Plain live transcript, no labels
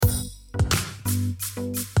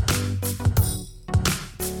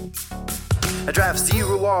I draft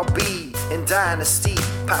 0 RB in Dynasty.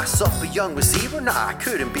 Pass up a young receiver? Nah,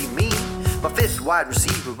 couldn't be me. My 5th wide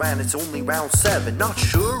receiver and it's only round 7. Not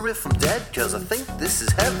sure if I'm dead, cause I think this is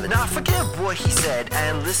heaven. Now forget what he said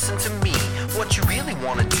and listen to me. What you really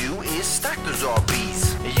wanna do is stack those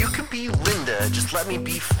RBs. You can be Linda, just let me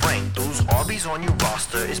be frank. Those RBs on your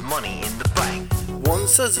roster is money in the bank. One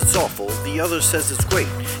says it's awful, the other says it's great.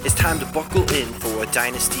 It's time to buckle in for a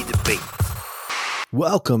dynasty debate.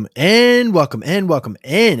 Welcome in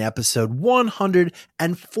episode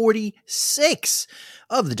 146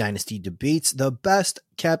 of the Dynasty Debates, the best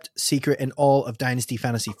kept secret in all of Dynasty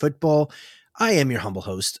Fantasy Football. I am your humble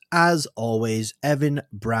host, as always, Evan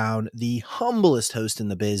Brown, the humblest host in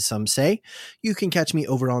the biz, some say. You can catch me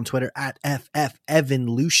over on Twitter at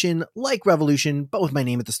FFEvanLucian, like Revolution, but with my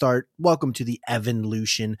name at the start. Welcome to the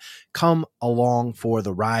Evanlution. Come along for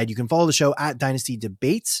the ride. You can follow the show at Dynasty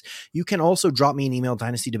Debates. You can also drop me an email,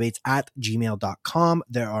 dynastydebates@gmail.com.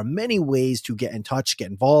 There are many ways to get in touch,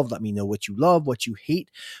 get involved. Let me know what you love, what you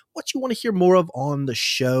hate, what you want to hear more of on the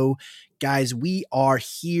show. Guys, we are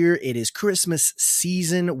here. It is Christmas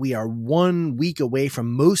season. We are 1 week away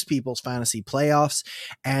from most people's fantasy playoffs.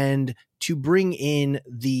 And to bring in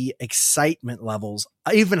the excitement levels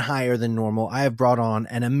even higher than normal, I have brought on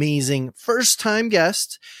an amazing first-time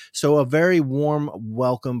guest. So a very warm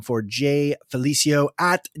welcome for Jay Felicio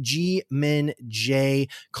at GminJ,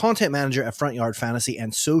 content manager at Front Yard Fantasy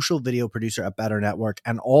and social video producer at Better Network,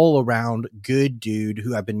 an all-around good dude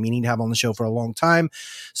who I've been meaning to have on the show for a long time.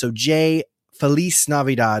 So Jay, Feliz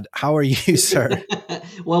Navidad. How are you, sir?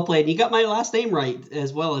 Well played. You got my last name right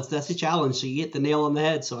as well. That's a challenge. So you hit the nail on the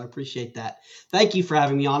head. So I appreciate that. Thank you for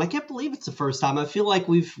having me on. I can't believe it's the first time. I feel like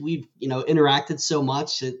we've interacted so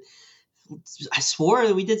much. I swore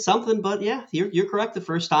that we did something, but yeah, you're correct. The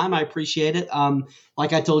first time. I appreciate it.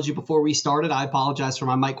 Like I told you before we started, I apologize for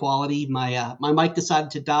my mic quality. My mic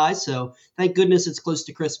decided to die. So thank goodness it's close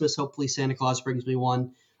to Christmas. Hopefully Santa Claus brings me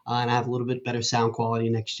one. And I have a little bit better sound quality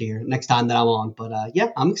next time that I'm on. But yeah,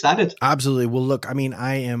 I'm excited. Absolutely. Well, look, I mean,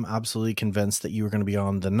 I am absolutely convinced that you were going to be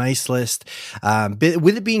on the nice list.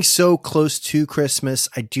 With it being so close to Christmas,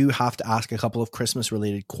 I do have to ask a couple of Christmas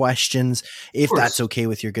related questions, if that's okay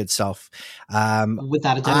with your good self.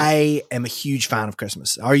 Without a doubt. I am a huge fan of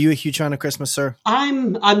Christmas. Are you a huge fan of Christmas, sir?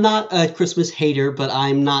 I'm not a Christmas hater, but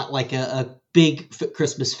I'm not like a big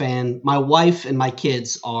Christmas fan. My wife and my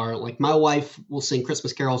kids are. Like, my wife will sing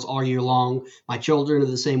Christmas carols all year long. My children are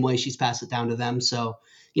the same way. She's passed it down to them. So,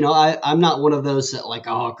 I'm not one of those that like,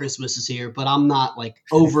 oh, Christmas is here, but I'm not like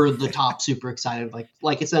over the top super excited. Like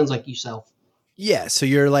it sounds like yourself. Yeah. So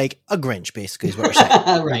you're like a Grinch, basically, is what you're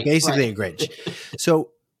saying. Right. Basically a Grinch. So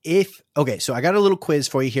so I got a little quiz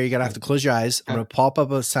for you here. You got to have to close your eyes. I'm going to pop up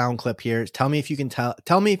a sound clip here. Tell me if you can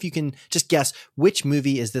just guess which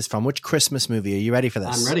movie is this from, which Christmas movie. Are you ready for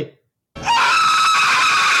this? I'm ready.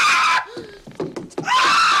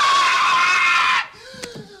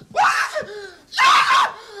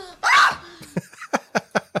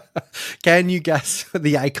 Can you guess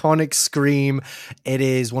the iconic scream? It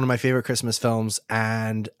is one of my favorite Christmas films.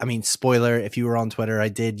 And I mean, spoiler, if you were on Twitter, I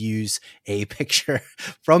did use a picture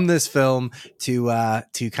from this film to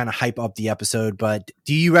kind of hype up the episode. But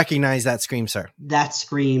do you recognize that scream, sir? That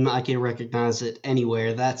scream, I can recognize it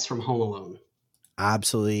anywhere. That's from Home Alone.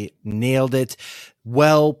 Absolutely nailed it.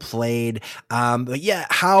 Well played. But yeah,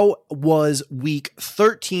 how was week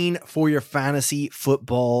 13 for your fantasy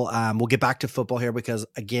football? We'll get back to football here because,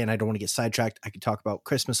 again, I don't want to get sidetracked. I could talk about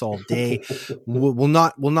Christmas all day. We'll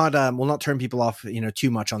not turn people off,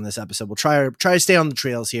 too much on this episode. We'll try to stay on the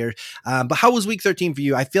trails here. But how was week 13 for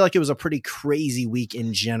you? I feel like it was a pretty crazy week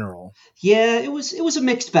in general. Yeah, it was a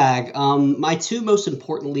mixed bag. My two most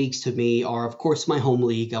important leagues to me are, of course, my home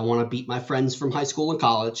league. I want to beat my friends from high school and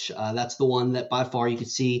college. That's the one that by far you can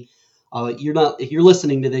see. If you're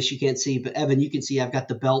listening to this, you can't see, but Evan, you can see I've got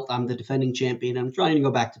the belt. I'm the defending champion. I'm trying to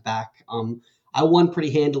go back to back. I won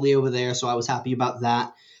pretty handily over there, so I was happy about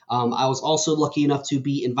that. I was also lucky enough to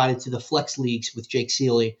be invited to the Flex Leagues with Jake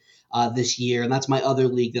Seeley this year, and that's my other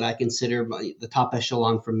league that I consider the top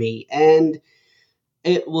echelon for me. And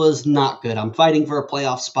it was not good. I'm fighting for a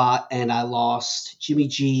playoff spot, and I lost Jimmy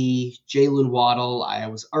G, Jalen Waddle. I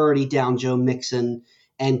was already down Joe Mixon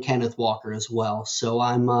and Kenneth Walker as well. So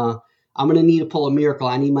I'm going to need to pull a miracle.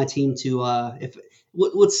 I need my team to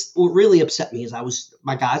what really upset me is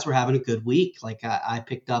my guys were having a good week. Like I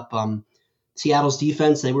picked up Seattle's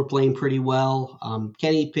defense. They were playing pretty well.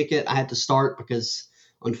 Kenny Pickett, I had to start because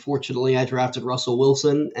unfortunately I drafted Russell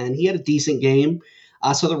Wilson and he had a decent game.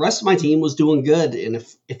 So the rest of my team was doing good. And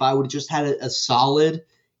if I would have just had a solid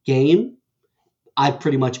game, I'd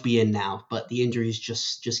pretty much be in now. But the injuries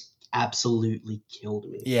just absolutely killed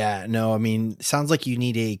me. Yeah, no, I mean, sounds like you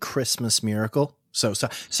need a Christmas miracle. So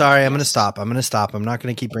sorry, I'm going to stop. I'm not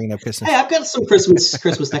going to keep bringing up Christmas. Hey, I've got some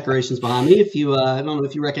Christmas decorations behind me. If you, I don't know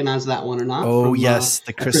if you recognize that one or not. Oh, yes,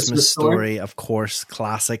 the Christmas story, of course,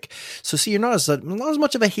 classic. So, see, you're not as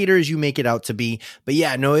much of a hater as you make it out to be. But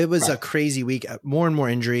yeah, no, it was a crazy week. More and more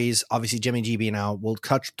injuries. Obviously, Jimmy G being out. We'll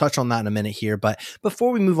touch on that in a minute here. But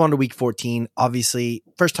before we move on to week 14, obviously,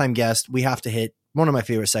 first time guest, we have to hit one of my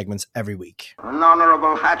favorite segments every week. An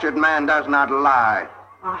honorable hatchet man does not lie.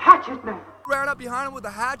 A hatchet man. Ran up behind him with a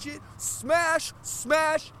hatchet. Smash,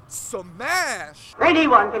 smash, smash.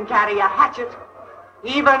 Anyone can carry a hatchet,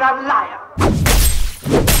 even a liar.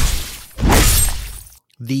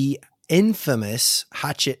 The infamous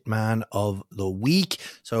hatchet man of the week.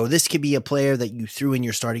 So this could be a player that you threw in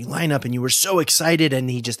your starting lineup and you were so excited and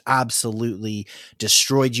he just absolutely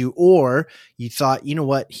destroyed you, or you thought, you know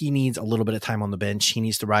what, he needs a little bit of time on the bench. He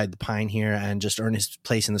needs to ride the pine here and just earn his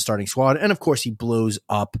place in the starting squad. And of course he blows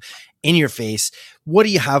up in your face. What do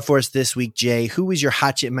you have for us this week, Jay? Who is your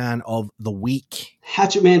hatchet man of the week?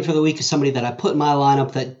 Hatchet man for the week is somebody that I put in my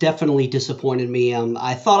lineup that definitely disappointed me.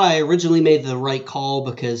 I thought I originally made the right call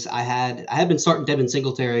because I had been starting Devin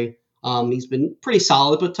Singletary. He's been pretty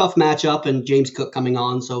solid, but tough matchup, and James Cook coming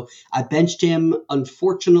on, so I benched him.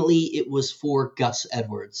 Unfortunately, it was for Gus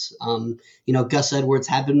Edwards. Gus Edwards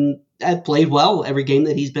had played well every game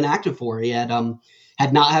that he's been active for. He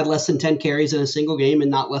had not had less than 10 carries in a single game and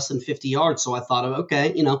not less than 50 yards. So I thought,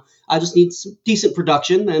 okay, I just need some decent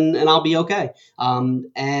production and I'll be okay.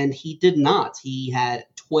 And he did not. He had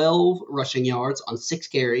 12 rushing yards on 6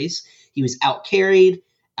 carries. He was out-carried,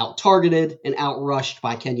 out-targeted, and out-rushed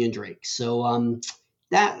by Kenyon Drake. So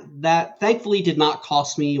that thankfully did not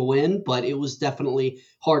cost me a win, but it was definitely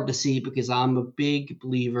hard to see because I'm a big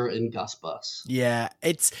believer in Gus Bus. Yeah,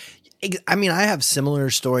 I have similar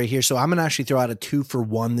story here. So I'm going to actually throw out a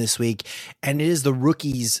 2-for-1 this week, and it is the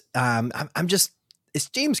rookies. It's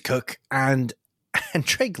James Cook and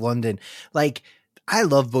Drake London. Like, I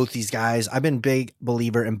love both these guys. I've been a big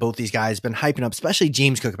believer in both these guys. Been hyping up, especially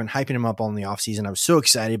James Cook. I've been hyping him up all in the offseason. I was so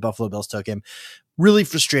excited Buffalo Bills took him. Really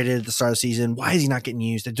frustrated at the start of the season. Why is he not getting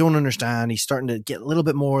used? I don't understand. He's starting to get a little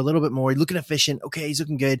bit more. He's looking efficient. Okay, he's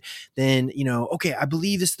looking good. Then, okay, I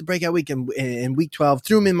believe this is the breakout week in week 12.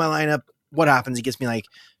 Threw him in my lineup. What happens? He gets me like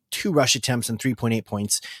 2 rush attempts and 3.8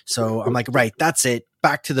 points. So I'm like, right, that's it.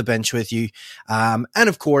 Back to the bench with you. And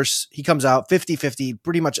of course, he comes out 50-50,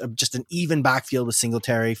 pretty much just an even backfield with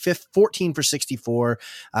Singletary, 14 for 64,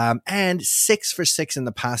 and 6 for 6 in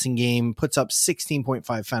the passing game, puts up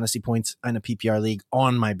 16.5 fantasy points in a PPR league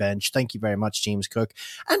on my bench. Thank you very much, James Cook.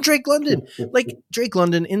 And Drake London. Drake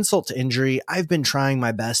London, insult to injury. I've been trying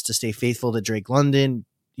my best to stay faithful to Drake London,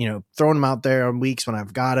 throwing him out there on weeks when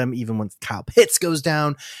I've got him, even when Kyle Pitts goes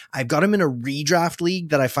down. I've got him in a redraft league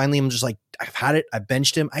that I finally am just like, I've had it. I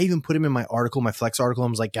benched him. I even put him in my flex article. I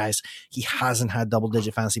was like, guys, he hasn't had double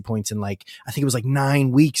digit fantasy points in I think it was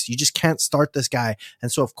 9 weeks. You just can't start this guy.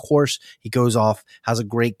 And so of course he goes off, has a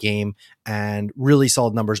great game and really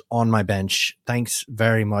solid numbers on my bench. Thanks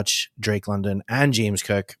very much, Drake London and James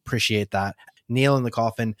Cook. Appreciate that. Nail in the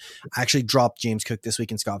coffin. I actually dropped James Cook this week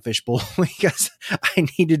in Scott Fishbowl because I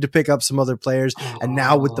needed to pick up some other players. And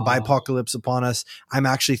now with the Bipocalypse upon us, I'm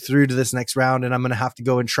actually through to this next round and I'm going to have to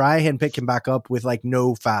go and try and pick him back up with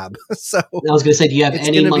no fab. So I was going to say, do you have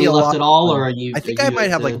any money left at all? Or are you? I think I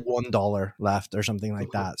might have $1 left or something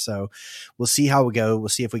like that. So we'll see how we go. We'll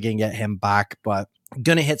see if we can get him back, but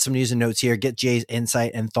going to hit some news and notes here, get Jay's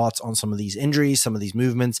insight and thoughts on some of these injuries, some of these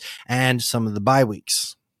movements, and some of the bye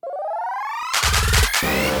weeks.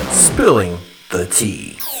 Spilling the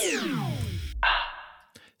tea.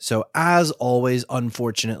 So as always,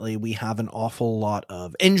 unfortunately, we have an awful lot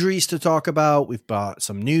of injuries to talk about. We've got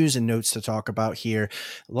some news and notes to talk about here.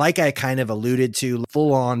 Like I kind of alluded to,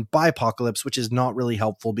 full on Bipocalypse, which is not really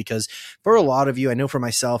helpful because for a lot of you, I know for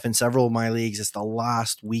myself in several of my leagues, it's the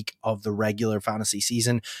last week of the regular fantasy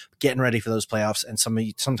season, getting ready for those playoffs. And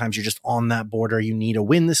sometimes you're just on that border. You need a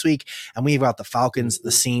win this week. And we've got the Falcons,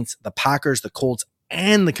 the Saints, the Packers, the Colts,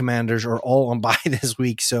 and the Commanders are all on bye this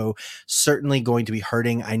week. So certainly going to be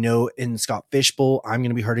hurting. I know in Scott Fishbowl, I'm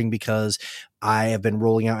going to be hurting because I have been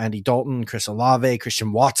rolling out Andy Dalton, Chris Olave,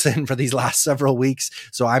 Christian Watson for these last several weeks.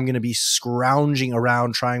 So I'm going to be scrounging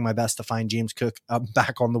around trying my best to find James Cook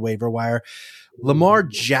back on the waiver wire. Lamar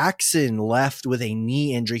Jackson left with a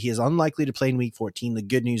knee injury. He is unlikely to play in week 14. The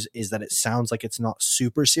good news is that it sounds like it's not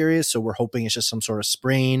super serious. So we're hoping it's just some sort of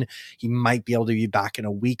sprain. He might be able to be back in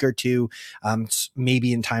a week or two,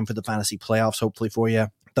 maybe in time for the fantasy playoffs, hopefully for you.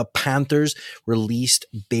 The Panthers released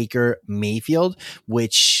Baker Mayfield,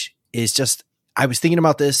 which is just I was thinking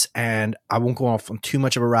about this, and I won't go off on too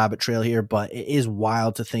much of a rabbit trail here, but it is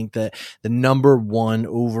wild to think that the number one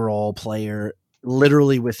overall player,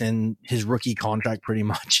 literally within his rookie contract pretty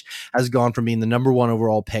much, has gone from being the number one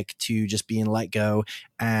overall pick to just being let go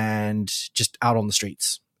and just out on the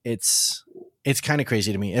streets. It's kind of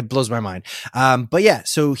crazy to me. It blows my mind. But yeah,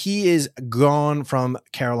 so he is gone from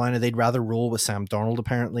Carolina. They'd rather roll with Sam Darnold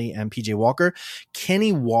apparently and PJ Walker.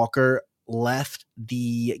 Kenny Walker left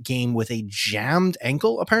the game with a jammed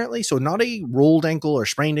ankle apparently, so not a rolled ankle or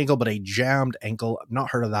sprained ankle, but a jammed ankle. I've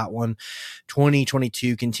not heard of that one.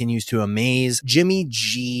 2022 continues to amaze. Jimmy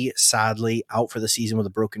G sadly out for the season with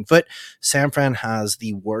a broken foot. San Fran has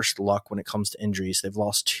the worst luck when it comes to injuries. They've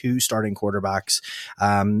lost 2 starting quarterbacks.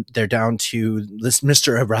 They're down to this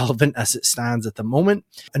Mr. Irrelevant as it stands at the moment.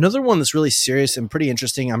 Another one that's really serious and pretty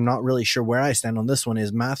interesting, I'm not really sure where I stand on this one,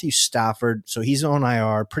 is Matthew Stafford. So he's on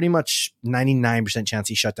IR, pretty much 99% chance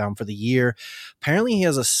he's shut down for the year. Apparently he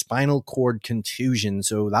has a spinal cord contusion,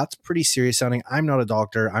 so that's pretty serious sounding. I'm not a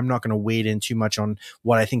doctor. I'm not going to wade in too much on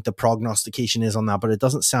what I think the prognostication is on that, but it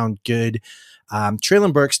doesn't sound good.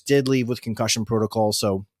 Treylon Burks did leave with concussion protocol,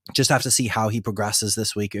 so just have to see how he progresses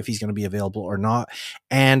this week, if he's going to be available or not.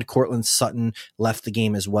 And Courtland Sutton left the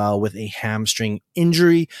game as well with a hamstring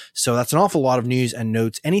injury. So that's an awful lot of news and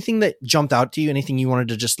notes. Anything that jumped out to you? Anything you wanted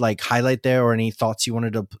to just like highlight there, or any thoughts you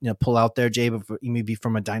wanted to pull out there, Jay, maybe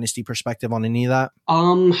from a dynasty perspective on any of that?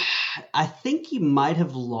 I think he might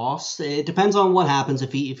have lost. It depends on what happens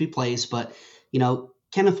if he plays, but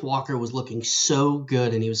Kenneth Walker was looking so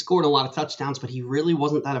good and he was scoring a lot of touchdowns, but he really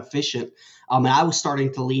wasn't that efficient. And I was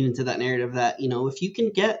starting to lean into that narrative that, if you can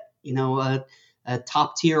get, a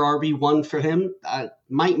top tier RB1 for him,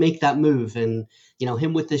 might make that move. And,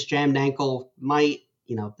 him with this jammed ankle might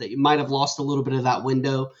have lost a little bit of that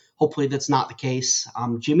window. Hopefully that's not the case.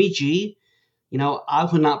 Jimmy G, I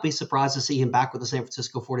would not be surprised to see him back with the San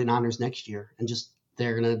Francisco 49ers next year, and just,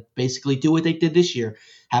 they're going to basically do what they did this year.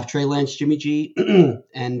 Have Trey Lance, Jimmy G,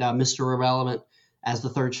 and Mr. Irrelevant as the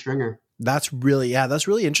third stringer. That's really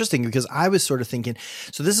interesting, because I was sort of thinking,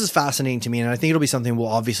 so this is fascinating to me, and I think it'll be something we'll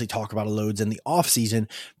obviously talk about loads in the off season.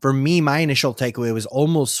 For me, my initial takeaway was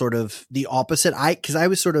almost sort of the opposite. I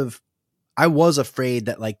was afraid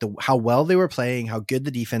that like how well they were playing, how good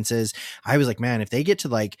the defense is. I was like, man, if they get to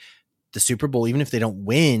like the Super Bowl, even if they don't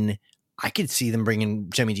win, I could see them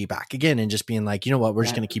bringing Jimmy G back again and just being like, you know what, we're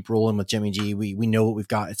just going to keep rolling with Jimmy G. We know what we've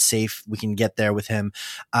got. It's safe. We can get there with him.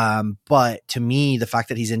 But to me, the fact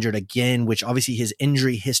that he's injured again, which obviously his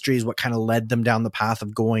injury history is what kind of led them down the path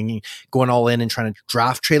of going all in and trying to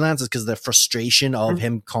draft Trey Lance, is because the frustration of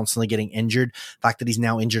him constantly getting injured. The fact that he's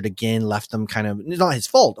now injured again left them kind of, it's not his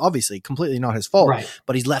fault, obviously, completely not his fault, right,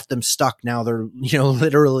 but he's left them stuck. Now they're,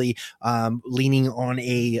 literally leaning on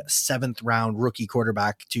a 7th round rookie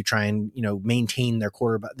quarterback to try and, maintain their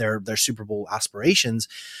quarterback, their Super Bowl aspirations.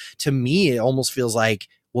 To me, it almost feels like,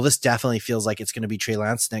 well, this definitely feels like it's going to be Trey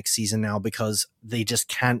Lance next season now, because they just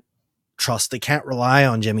can't trust, they can't rely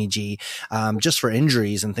on Jimmy G, just for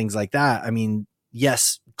injuries and things like that. I mean,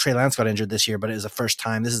 yes, Trey Lance got injured this year, but it was the first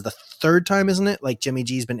time. This is the 3rd time, isn't it? Like Jimmy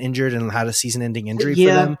G's been injured and had a season-ending injury for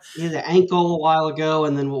them. Yeah, the ankle a while ago,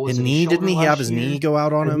 and then what was his knee? Didn't he have his knee go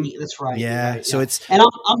out on him? That's right. Yeah. Right, so it's, and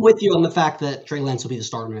I'm with you on the fact that Trey Lance will be the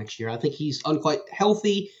starter next year. I think he's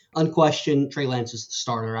healthy, unquestioned. Trey Lance is the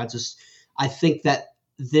starter. I think that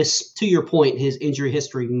this, to your point, his injury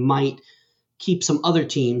history might keep some other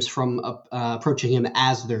teams from approaching him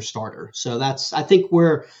as their starter. So I think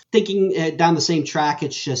we're thinking down the same track.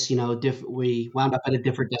 It's just, we wound up at a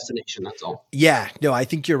different destination. That's all. Yeah, no, I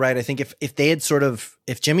think you're right. I think if they had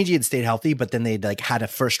if Jimmy G had stayed healthy, but then they'd like had a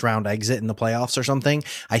 1st round exit in the playoffs or something,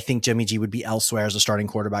 I think Jimmy G would be elsewhere as a starting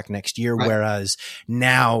quarterback next year. Right. Whereas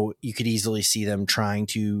now you could easily see them trying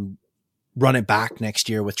to run it back next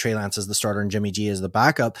year with Trey Lance as the starter and Jimmy G as the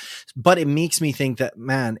backup. But it makes me think that,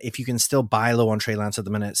 man, if you can still buy low on Trey Lance at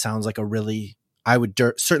the minute, it sounds like I would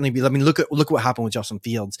certainly be. I mean, look what happened with Justin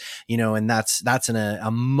Fields, and that's in a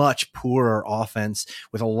much poorer offense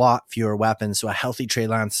with a lot fewer weapons. So a healthy Trey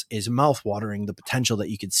Lance is mouth-watering, the potential that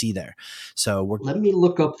you could see there. So let me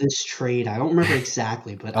look up this trade. I don't remember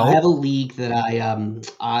exactly, but I have a league that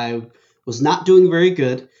I was not doing very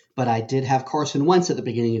good, but I did have Carson Wentz at the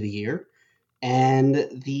beginning of the year. And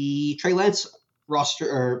the Trey Lance roster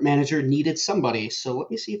or manager needed somebody. So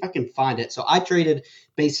let me see if I can find it. So I traded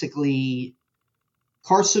basically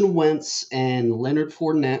Carson Wentz and Leonard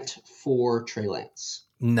Fournette for Trey Lance.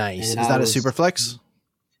 Nice. And is that a super flex?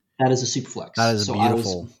 That is a super flex. That is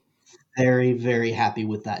beautiful. very, very happy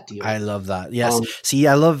with that deal. I love that. Yes. See,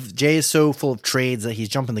 I love Jay is so full of trades that he's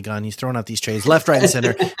jumping the gun. He's throwing out these trades left, right, and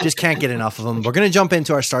center. Just can't get enough of them. We're going to jump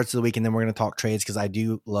into our starts of the week, and then we're going to talk trades because I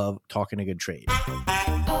do love talking a good trade.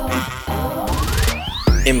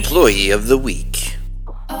 Employee of the week.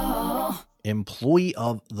 Employee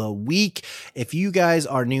of the week. If you guys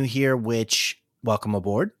are new here, which welcome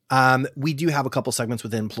aboard. We do have a couple segments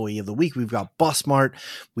with Employee of the Week. We've got Bus Mart,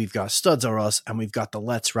 we've got Studs R Us, and we've got the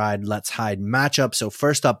Let's Ride, Let's Hide matchup. So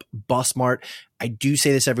first up, Bus Mart. I do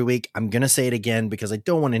say this every week. I'm going to say it again because I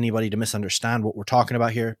don't want anybody to misunderstand what we're talking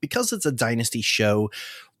about here. Because it's a dynasty show,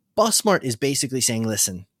 Bus Mart is basically saying,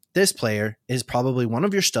 listen, this player is probably one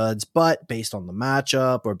of your studs, but based on the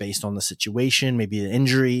matchup or based on the situation, maybe the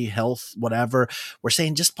injury, health, whatever, we're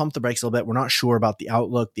saying just pump the brakes a little bit. We're not sure about the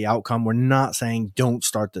outlook, the outcome. We're not saying don't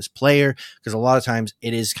start this player because a lot of times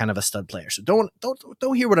it is kind of a stud player. So don't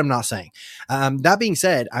hear what I'm not saying. That being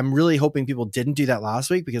said, I'm really hoping people didn't do that last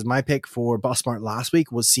week because my pick for Bus Mart last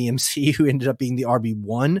week was CMC, who ended up being the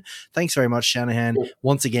RB1. Thanks very much, Shanahan.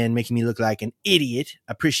 Once again, making me look like an idiot.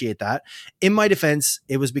 Appreciate that. In my defense,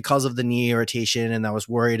 it was because of the knee irritation, and I was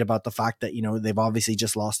worried about the fact that, they've obviously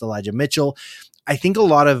just lost Elijah Mitchell. I think a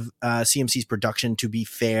lot of CMC's production, to be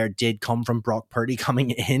fair, did come from Brock Purdy coming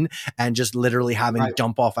in and just literally having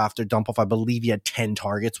dump off after dump off. I believe he had 10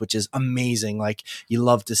 targets, which is amazing. Like, you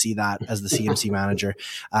love to see that as the CMC manager.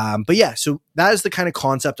 But yeah, so that is the kind of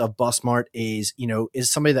concept of Bus Mart is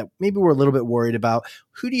somebody that maybe we're a little bit worried about.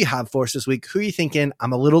 Who do you have for us this week? Who are you thinking?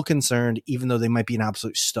 I'm a little concerned, even though they might be an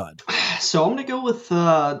absolute stud. So I'm going to go with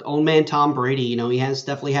old man Tom Brady. He has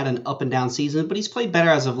definitely had an up and down season, but he's played better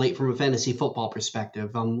as of late from a fantasy football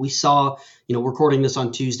perspective. We saw, recording this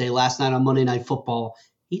on Tuesday, last night on Monday Night Football,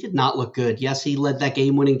 he did not look good. Yes, he led that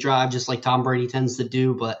game-winning drive just like Tom Brady tends to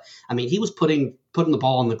do, but, he was putting the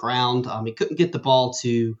ball on the ground. He couldn't get the ball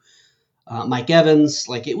to Mike Evans.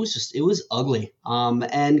 It was ugly.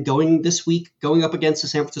 And going up against the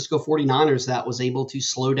San Francisco 49ers that was able to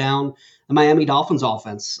slow down the Miami Dolphins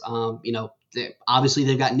offense. Obviously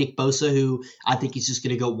they've got Nick Bosa, who I think he's just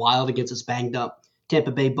going to go wild against this banged up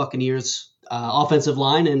Tampa Bay Buccaneers offensive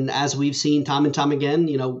line. And as we've seen time and time again,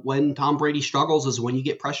 when Tom Brady struggles is when you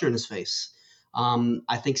get pressure in his face.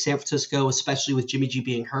 I think San Francisco, especially with Jimmy G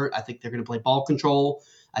being hurt, I think they're going to play ball control.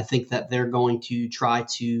 I think that they're going to try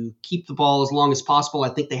to keep the ball as long as possible. I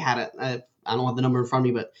think they had I don't have the number in front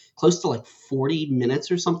of me, but close to 40 minutes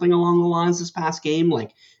or something along the lines this past game.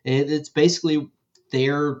 It's basically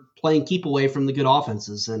they're playing keep away from the good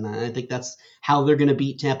offenses. And I think that's how they're going to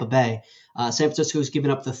beat Tampa Bay. San Francisco has given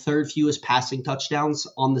up the third fewest passing touchdowns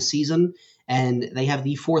on the season, and they have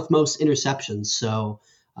the fourth most interceptions. So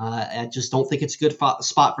I just don't think it's a good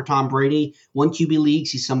spot for Tom Brady. 1 QB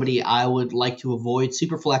leagues, he's somebody I would like to avoid.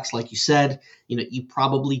 Superflex, like you said, you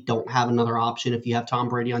probably don't have another option if you have Tom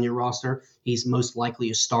Brady on your roster. He's most likely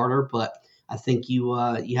a starter, but I think you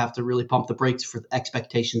have to really pump the brakes for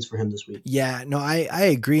expectations for him this week. Yeah, no, I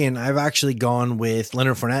agree. And I've actually gone with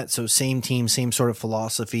Leonard Fournette. So same team, same sort of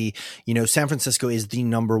philosophy. San Francisco is the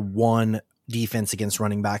number one defense against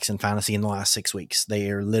running backs in fantasy in the last 6 weeks. They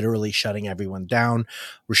are literally shutting everyone down.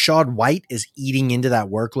 Rachaad White is eating into that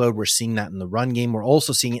workload. We're seeing that in the run game. We're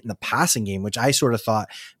also seeing it in the passing game, which I sort of thought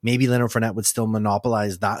maybe Leonard Fournette would still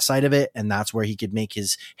monopolize that side of it, and that's where he could make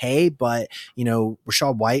his hay. But,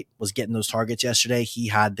 Rachaad White was getting those targets yesterday. He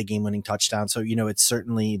had the game-winning touchdown. So, it's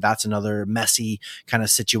certainly, that's another messy kind of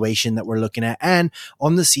situation that we're looking at. And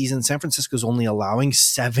on the season, San Francisco's only allowing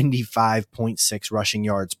 75.6 rushing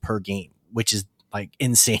yards per game, which is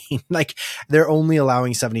insane. They're only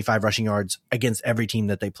allowing 75 rushing yards against every team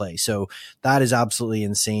that they play. So that is absolutely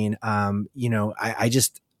insane. I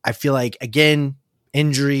feel like, again,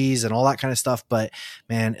 injuries and all that kind of stuff, but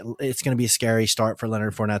man, it's going to be a scary start for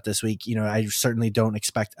Leonard Fournette this week. I certainly don't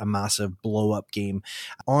expect a massive blow up game.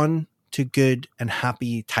 On to good and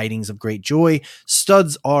happy tidings of great joy.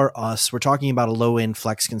 Studs R Us. We're talking about a low end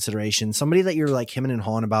flex consideration. Somebody that you're hemming and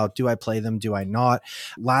hawing about. Do I play them? Do I not?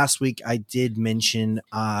 Last week I did mention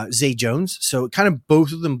Zay Jones. So kind of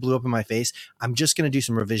both of them blew up in my face. I'm just going to do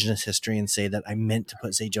some revisionist history and say that I meant to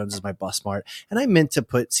put Zay Jones as my Bus Mart, and I meant to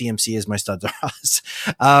put CMC as my Studs R Us.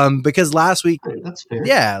 Because last week, that's fair.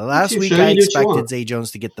 Yeah, last week I expected Zay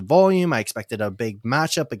Jones to get the volume. I expected a big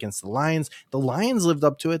matchup against the Lions. The Lions lived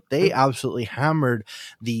up to it. They absolutely hammered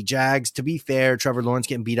the Jags. To be fair, Trevor Lawrence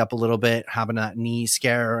getting beat up a little bit, having that knee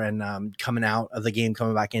scare, and coming out of the game,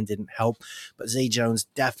 coming back in didn't help. But Zay Jones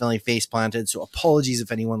definitely face planted. So apologies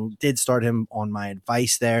if anyone did start him on my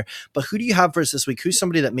advice there. But who do you have for us this week? Who's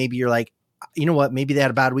somebody that maybe you're like, you know what, maybe they had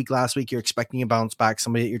a bad week last week, you're expecting a bounce back,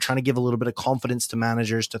 somebody that you're trying to give a little bit of confidence to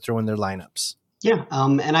managers to throw in their lineups? Yeah,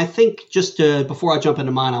 and I think before I jump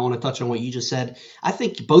into mine, I want to touch on what you just said. I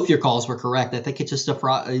think both your calls were correct. I think it's just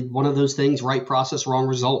one of those things: right process, wrong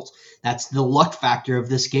result. That's the luck factor of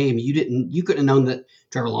this game. You couldn't have known that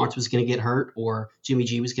Trevor Lawrence was going to get hurt or Jimmy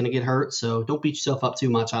G was going to get hurt. So don't beat yourself up too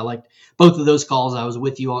much. I liked both of those calls. I was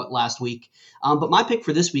with you last week. But my pick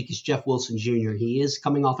for this week is Jeff Wilson Jr. He is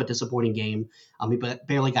coming off a disappointing game. He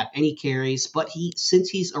barely got any carries, but since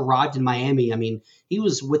he's arrived in Miami, I mean, he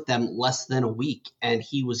was with them less than a week, and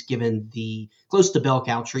he was given the close to bell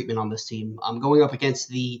cow treatment on this team. Going up against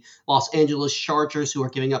the Los Angeles Chargers, who are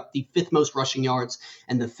giving up the 5th most rushing yards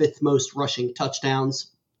and the 5th most rushing touchdowns.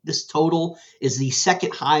 This total is the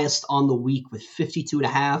 2nd highest on the week with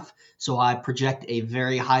 52.5. So I project a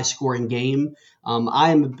very high scoring game. I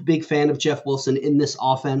am a big fan of Jeff Wilson in this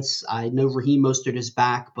offense. I know Raheem Mostert is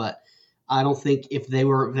back, but I don't think if they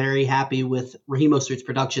were very happy with Raheem Mostert's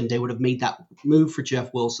production, they would have made that move for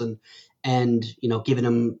Jeff Wilson and, given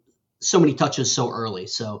him so many touches so early.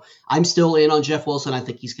 So I'm still in on Jeff Wilson. I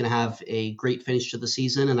think he's going to have a great finish to the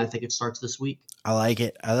season, and I think it starts this week. I like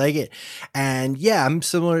it. And yeah, I'm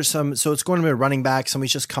similar. So it's going to be a running back.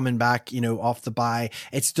 Somebody's just coming back, off the bye.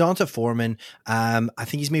 It's D'Onta Foreman. I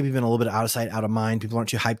think he's maybe been a little bit out of sight, out of mind. People aren't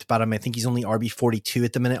too hyped about him. I think he's only RB 42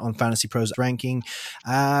 at the minute on Fantasy Pros ranking.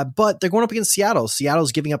 But they're going up against Seattle.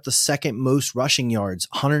 Seattle's giving up the 2nd most rushing yards,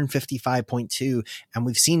 155.2. And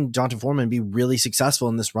we've seen D'Onta Foreman be really successful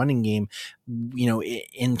in this running game,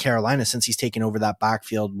 in Carolina since he's taken over that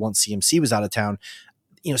backfield once CMC was out of town.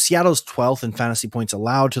 Seattle's 12th in fantasy points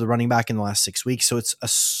allowed to the running back in the last 6 weeks. So it's a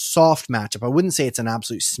soft matchup. I wouldn't say it's an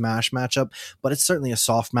absolute smash matchup, but it's certainly a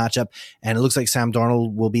soft matchup. And it looks like Sam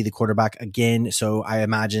Darnold will be the quarterback again. So I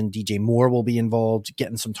imagine DJ Moore will be involved,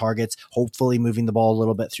 getting some targets, hopefully moving the ball a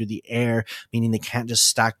little bit through the air, meaning they can't just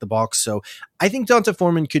stack the box. So I think D'Onta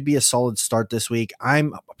Foreman could be a solid start this week.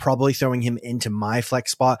 I'm probably throwing him into my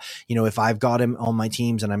flex spot. If I've got him on my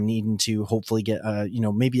teams and I'm needing to hopefully get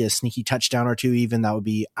maybe a sneaky touchdown or two, even that would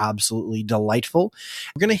be absolutely delightful.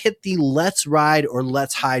 We're going to hit the let's ride or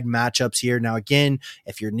let's hide matchups here. Now, again,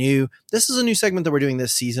 if you're new, this is a new segment that we're doing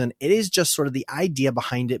this season. It is just sort of the idea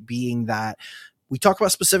behind it being that we talk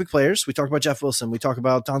about specific players. We talk about Jeff Wilson. We talk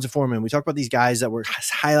about D'Onta Foreman. We talk about these guys that we're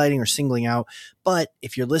highlighting or singling out. But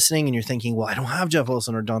if you're listening and you're thinking, well, I don't have Jeff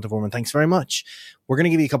Wilson or D'Onta Foreman, thanks very much. We're going to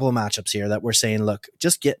give you a couple of matchups here that we're saying, look,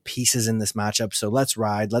 just get pieces in this matchup. So let's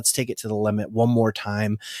ride. Let's take it to the limit one more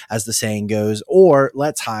time, as the saying goes, or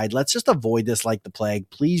let's hide. Let's just avoid this like the plague.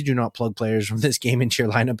 Please do not plug players from this game into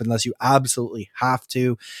your lineup unless you absolutely have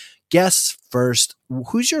to. Guess first,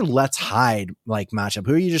 who's your let's hide matchup?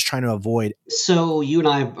 Who are you just trying to avoid? So you and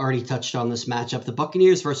I have already touched on this matchup, the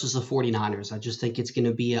Buccaneers versus the 49ers. I just think it's going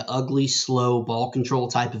to be an ugly, slow ball control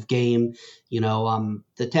type of game.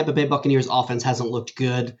 The Tampa Bay Buccaneers offense hasn't looked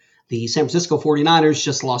good. The San Francisco 49ers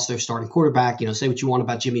just lost their starting quarterback. Say what you want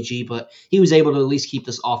about Jimmy G, but he was able to at least keep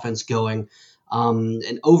this offense going.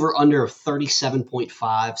 An over under of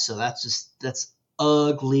 37.5. So that's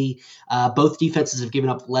ugly. Both defenses have given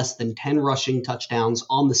up less than 10 rushing touchdowns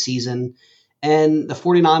on the season. And the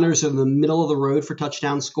 49ers are in the middle of the road for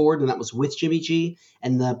touchdowns scored, and that was with Jimmy G.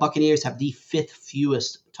 And the Buccaneers have the 5th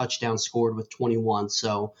fewest touchdowns scored with 21.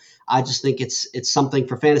 So I just think it's something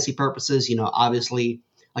for fantasy purposes. Obviously,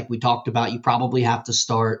 like we talked about, you probably have to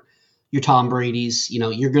start your Tom Brady's.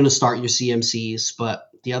 You're going to start your CMCs.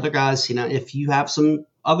 But the other guys, if you have some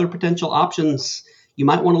other potential options, you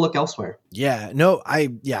might want to look elsewhere. Yeah, no,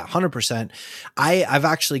 100%. I've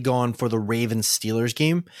actually gone for the Ravens-Steelers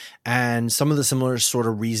game and some of the similar sort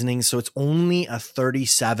of reasoning. So it's only a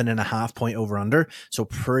 37.5 point over under. So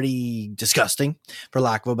pretty disgusting, for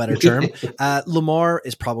lack of a better term. Lamar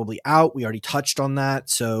is probably out. We already touched on that.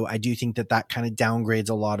 So I do think that kind of downgrades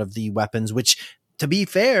a lot of the weapons, which, to be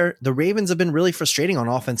fair, the Ravens have been really frustrating on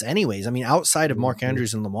offense anyways. I mean, outside of Mark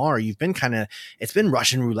Andrews and Lamar, it's been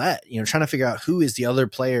Russian roulette, trying to figure out who is the other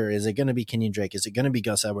player. Is it going to be Kenyon Drake? Is it going to be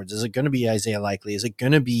Gus Edwards? Is it going to be Isaiah Likely? Is it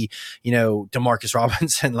going to be, Demarcus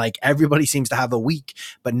Robinson? Everybody seems to have a week,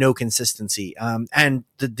 but no consistency. And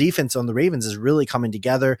the defense on the Ravens is really coming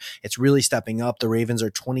together. It's really stepping up. The Ravens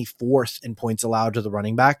are 24th in points allowed to the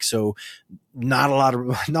running back. So not a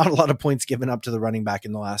lot of points given up to the running back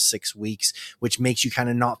in the last 6 weeks, which makes you kind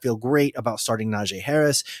of not feel great about starting Najee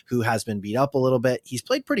Harris, who has been beat up a little bit. He's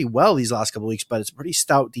played pretty well these last couple of weeks, but it's a pretty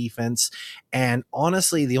stout defense. And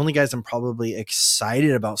honestly, the only guys I'm probably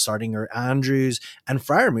excited about starting are Andrews and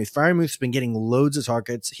Freiermuth. Freiermuth's been getting loads of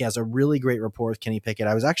targets. He has a really great rapport with Kenny Pickett.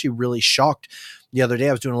 I was actually really shocked the other day.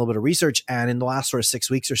 I was doing a little bit of research, and in the last sort of 6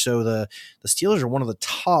 weeks or so, the Steelers are one of the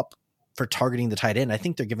top for targeting the tight end. I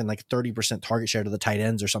think they're giving like 30% target share to the tight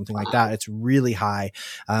ends or something like that. It's really high.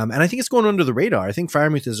 And I think it's going under the radar. I think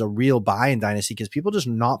Freiermuth is a real buy in Dynasty because people just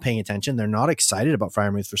not paying attention. They're not excited about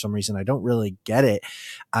Freiermuth for some reason. I don't really get it.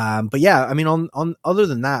 But yeah, I mean, on other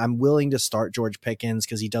than that, I'm willing to start George Pickens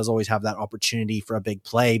because he does always have that opportunity for a big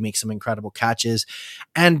play, make some incredible catches.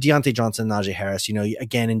 And Deontay Johnson, Najee Harris,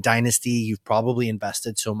 again, in Dynasty, you've probably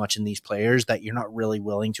invested so much in these players that you're not really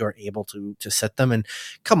willing to or able to sit them. And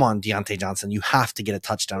come on, Deontay Johnson, you have to get a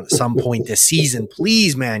touchdown at some point this season.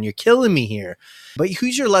 Please, man, you're killing me here. But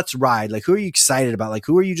who's your let's ride? Like, who are you excited about? Like,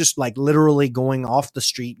 who are you just like literally going off the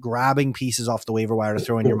street, grabbing pieces off the waiver wire to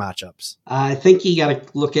throw in your matchups? I think you got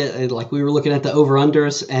to look at, like we were looking at the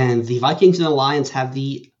over-unders, and the Vikings and the Lions have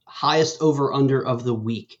the highest over-under of the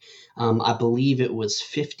week. I believe it was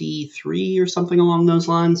 53 or something along those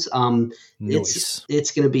lines. Nice.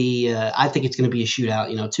 It's going to be, I think it's going to be a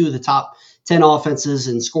shootout. Two of the top 10 offenses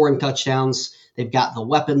in scoring touchdowns. They've got the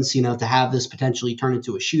weapons, to have this potentially turn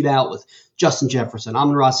into a shootout with Justin Jefferson,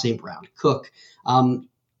 Amon-Ra St. Brown, Cook.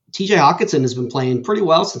 TJ Hawkinson has been playing pretty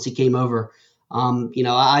well since he came over.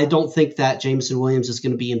 I don't think that Jameson Williams is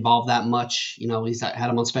going to be involved that much. He's had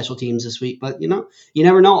him on special teams this week, but you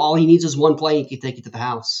never know. All he needs is one play and he can take it to the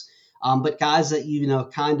house. But guys that,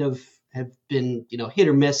 kind of have been, hit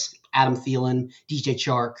or miss, Adam Thielen, DJ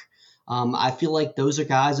Chark. I feel like those are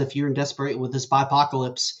guys, if you're in desperate with this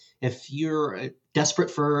apocalypse, if you're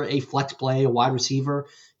desperate for a flex play, a wide receiver,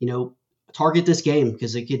 target this game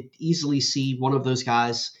because it could easily see one of those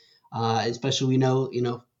guys, especially we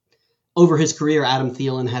know, over his career, Adam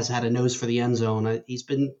Thielen has had a nose for the end zone. He's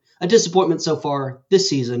been a disappointment so far this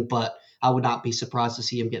season, but I would not be surprised to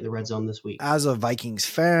see him get in the red zone this week. As a Vikings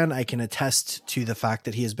fan, I can attest to the fact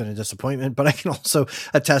that he has been a disappointment, but I can also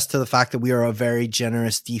attest to the fact that we are a very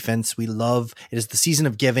generous defense. We love, it is the season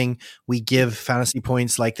of giving. We give fantasy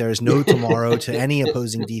points like there is no tomorrow to any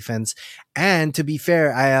opposing defense. And to be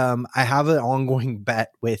fair, I have an ongoing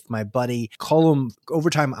bet with my buddy Colm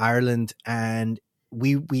Overtime Ireland, and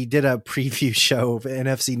we did a preview show,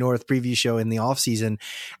 NFC North preview show in the offseason,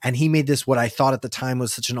 and he made this, what I thought at the time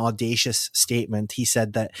was such an audacious statement. He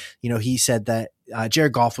said that,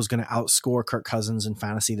 Jared Goff was going to outscore Kirk Cousins in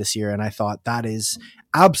fantasy this year. And I thought that is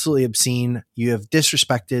absolutely obscene. You have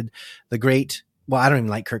disrespected the great, well, I don't even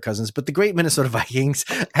like Kirk Cousins, but the great Minnesota Vikings.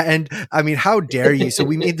 And I mean, how dare you? So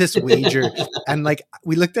we made this wager, and like,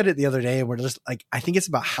 we looked at it the other day and we're just like, I think it's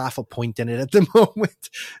about half a point in it at the moment.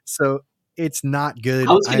 So it's not good.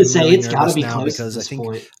 I was going to say really it's got to be close because at this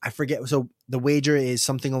point. I forget. So the wager is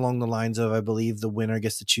something along the lines of, I believe the winner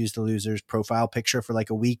gets to choose the loser's profile picture for like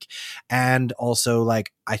a week. And also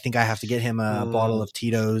like, I think I have to get him a bottle of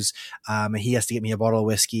Tito's, and he has to get me a bottle of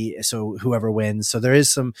whiskey. So whoever wins. So there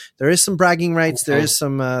is some bragging rights. Okay. There is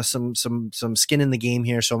some skin in the game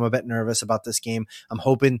here. So I'm a bit nervous about this game. I'm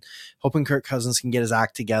hoping Kirk Cousins can get his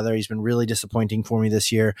act together. He's been really disappointing for me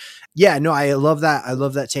this year. Yeah, no, I love that. I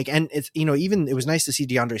love that take. And it's, even it was nice to see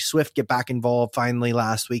DeAndre Swift get back involved finally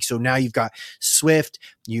last week. So now you've got Swift,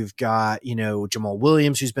 you've got, Jamal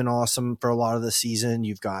Williams, who's been awesome for a lot of the season.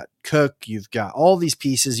 You've got Cook, you've got all these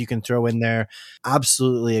pieces you can throw in there.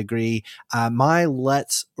 Absolutely agree. My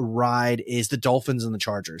let's ride is the Dolphins and the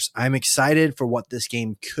Chargers. I'm excited for what this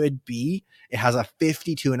game could be. It has a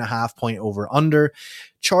 52.5 point over under.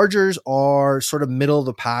 Chargers are sort of middle of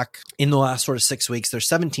the pack in the last sort of 6 weeks. They're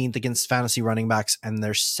 17th against fantasy running backs and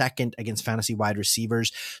they're second against fantasy wide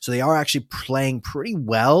receivers. So they are actually playing pretty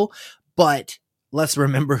well, but let's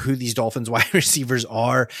remember who these Dolphins wide receivers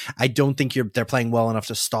are. I don't think they're playing well enough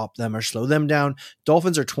to stop them or slow them down.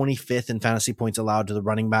 Dolphins are 25th in fantasy points allowed to the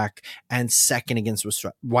running back and second against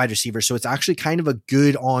wide receivers. So it's actually kind of a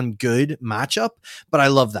good on good matchup, but I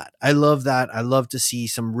love that. I love to see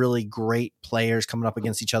some really great players coming up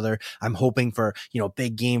against each other. I'm hoping for,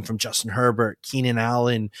 big game from Justin Herbert, Keenan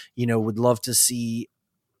Allen, would love to see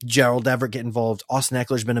Gerald Everett get involved. Austin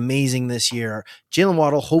Eckler's been amazing this year. Jalen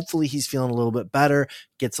Waddle, hopefully he's feeling a little bit better,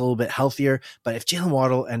 gets a little bit healthier. But if Jalen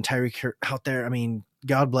Waddle and Tyreek are out there, I mean,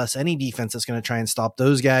 God bless any defense that's going to try and stop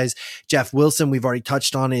those guys. Jeff Wilson, we've already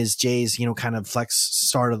touched on, is Jay's, kind of flex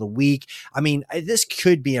start of the week. I mean, this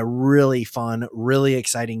could be a really fun, really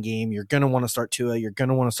exciting game. You're going to want to start Tua. You're going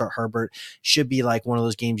to want to start Herbert. Should be like one of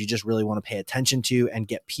those games you just really want to pay attention to and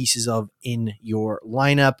get pieces of in your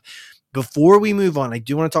lineup. Before we move on, we're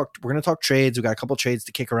going to talk trades. We've got a couple trades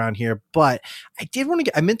to kick around here, but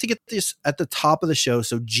I meant to get this at the top of the show.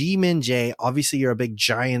 So G-Min J, obviously you're a big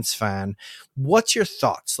Giants fan. What's your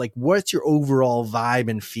thoughts? Like, what's your overall vibe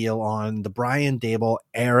and feel on the Brian Daboll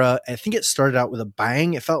era? I think it started out with a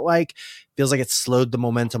bang. Feels like it slowed the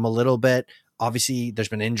momentum a little bit. Obviously, there's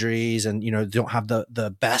been injuries and, don't have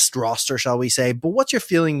the best roster, shall we say. But what's your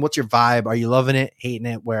feeling? What's your vibe? Are you loving it, hating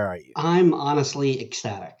it? Where are you? I'm honestly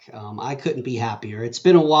ecstatic. I couldn't be happier. It's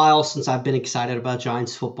been a while since I've been excited about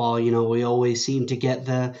Giants football. We always seem to get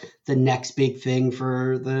the next big thing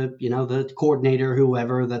for the coordinator,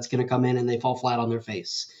 whoever that's going to come in, and they fall flat on their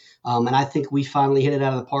face. And I think we finally hit it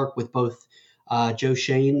out of the park with both Joe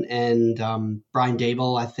Schoen and Brian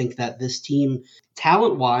Daboll. I think that this team,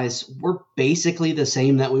 talent-wise, we're basically the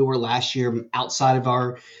same that we were last year outside of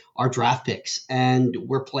our draft picks, and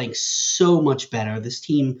we're playing so much better. This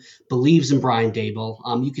team believes in Brian Daboll.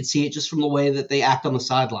 You could see it just from the way that they act on the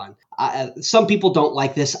sideline. Some people don't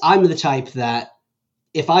like this. I'm the type that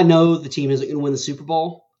if I know the team isn't going to win the Super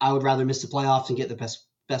Bowl, I would rather miss the playoffs and get the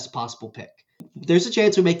best possible pick. There's a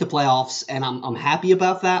chance we make the playoffs, and I'm happy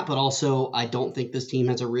about that, but also I don't think this team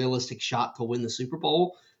has a realistic shot to win the Super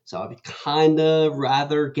Bowl, so I'd kind of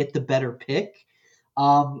rather get the better pick.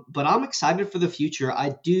 But I'm excited for the future.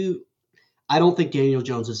 I don't think Daniel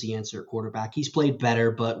Jones is the answer at quarterback. He's played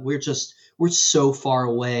better, but we're so far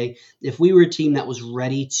away. If we were a team that was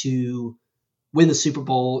ready to win the Super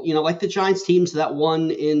Bowl, like the Giants teams that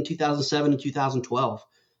won in 2007 and 2012,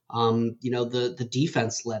 the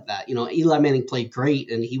defense led that. Eli Manning played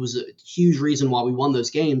great, and he was a huge reason why we won those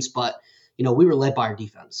games. But we were led by our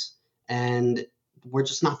defense, and we're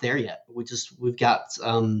just not there yet. We've got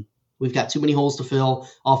too many holes to fill.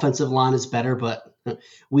 Offensive line is better, but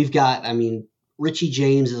Richie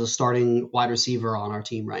James is a starting wide receiver on our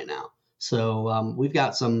team right now, so we've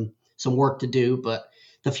got some work to do, but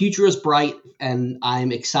the future is bright, and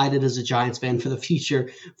I'm excited as a Giants fan for the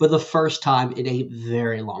future for the first time in a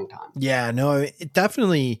very long time. Yeah, no, it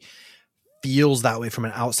definitely feels that way from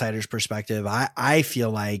an outsider's perspective. I feel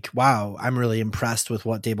like, wow, I'm really impressed with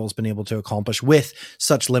what Daboll's been able to accomplish with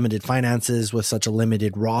such limited finances, with such a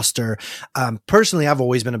limited roster. Personally, I've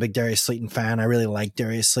always been a big Darius Slayton fan. I really like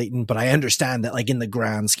Darius Slayton, but I understand that, like, in the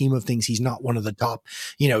grand scheme of things, he's not one of the top,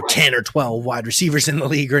 10 or 12 wide receivers in the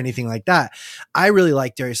league or anything like that. I really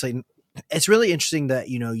like Darius Slayton. It's really interesting that,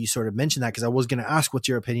 you sort of mentioned that, because I was going to ask what's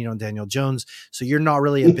your opinion on Daniel Jones. So you're not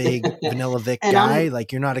really a big Vanilla Vic guy.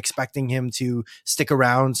 Like, you're not expecting him to stick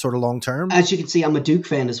around sort of long term. As you can see, I'm a Duke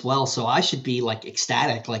fan as well. So I should be like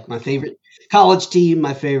ecstatic, like my favorite college team,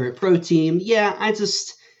 my favorite pro team. Yeah,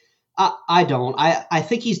 I don't. I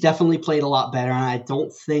think he's definitely played a lot better. And I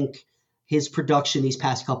don't think his production these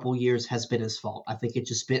past couple of years has been his fault. I think it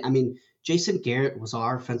just been, Jason Garrett was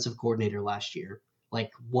our offensive coordinator last year.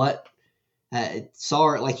 Like, what?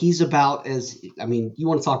 He's about as, you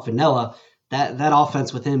want to talk vanilla, that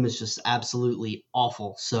offense with him is just absolutely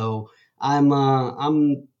awful. So I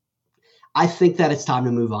think that it's time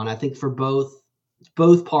to move on. I think for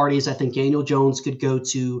both parties, I think Daniel Jones could go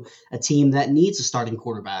to a team that needs a starting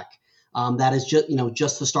quarterback. That is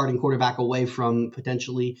just the starting quarterback away from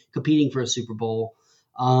potentially competing for a Super Bowl.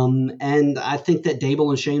 And I think that Daboll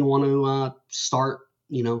and Schoen want to start,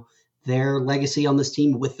 their legacy on this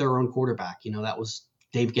team with their own quarterback. That was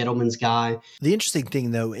Dave Gettleman's guy. The interesting thing,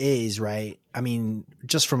 though, is, right,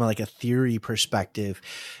 just from like a theory perspective,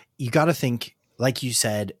 you got to think, like you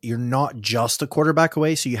said, you're not just a quarterback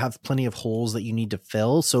away, so you have plenty of holes that you need to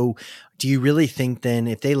fill. So do you really think then,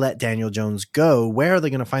 if they let Daniel Jones go, where are they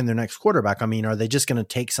going to find their next quarterback? Are they just going to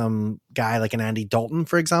take some guy like an Andy Dalton,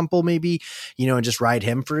 for example, maybe, and just ride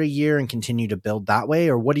him for a year and continue to build that way?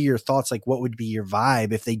 Or what are your thoughts? Like, what would be your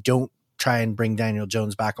vibe if they don't try and bring Daniel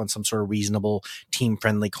Jones back on some sort of reasonable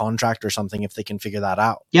team-friendly contract or something, if they can figure that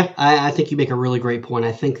out? Yeah, I think you make a really great point.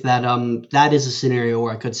 I think that that is a scenario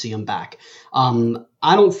where I could see him back.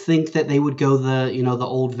 I don't think that they would go the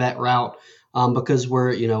old vet route because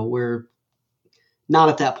we're not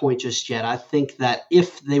at that point just yet. I think that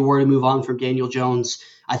if they were to move on from Daniel Jones,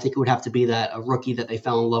 I think it would have to be a rookie that they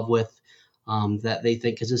fell in love with, that they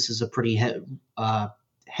think, because this is a pretty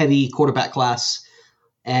heavy quarterback class.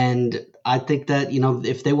 And I think that,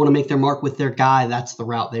 if they want to make their mark with their guy, that's the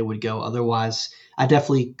route they would go. Otherwise, I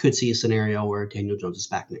definitely could see a scenario where Daniel Jones is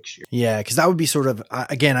back next year. Yeah, because that would be sort of,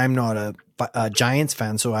 again, I'm not a Giants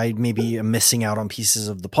fan, so I maybe am missing out on pieces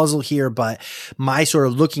of the puzzle here, but my sort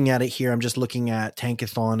of looking at it here, I'm just looking at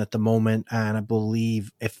Tankathon at the moment, and I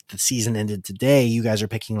believe if the season ended today, you guys are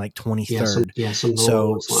picking like 23rd.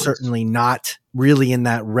 So certainly not really in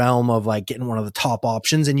that realm of like getting one of the top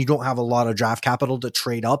options, and you don't have a lot of draft capital to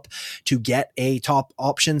trade up to get a top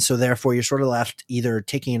option. So therefore you're sort of left either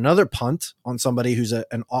taking another punt on somebody who's a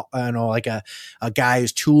guy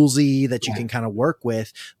who's toolsy that you can kind of work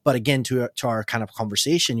with. But again, to our kind of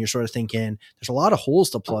conversation, you're sort of thinking there's a lot of holes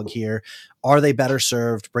to plug here. are they better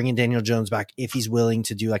served bringing Daniel Jones back if he's willing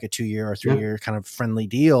to do like a 2-year or 3-year kind of friendly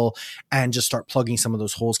deal and just start plugging some of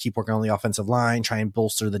those holes, keep working on the offensive line, try and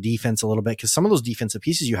bolster the defense a little bit? Because some of those defensive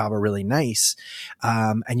pieces you have are really nice.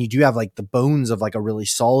 And you do have like the bones of like a really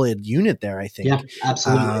solid unit there, I think. Yeah,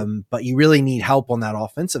 absolutely. But you really need help on that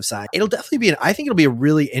offensive side. It'll definitely be, I think it'll be a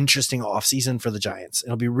really interesting offseason for the Giants.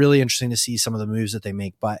 It'll be really interesting to see some of the moves that they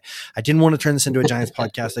make, but I didn't want to turn this into a Giants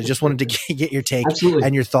podcast. I just wanted to get your take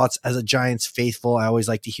and your thoughts as a Giants faithful. I always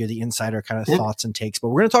like to hear the insider kind of thoughts and takes, but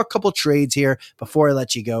we're going to talk a couple trades here before I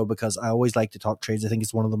let you go, because I always like to talk trades. I think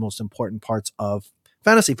it's one of the most important parts of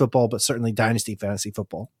fantasy football, but certainly dynasty fantasy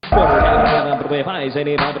football.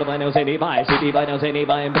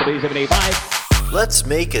 Let's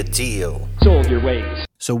make a deal. Sold your ways.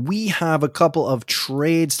 So we have a couple of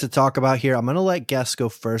trades to talk about here. I'm going to let Guess go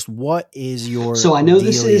first. What is your this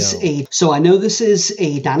is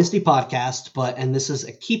a dynasty podcast, and this is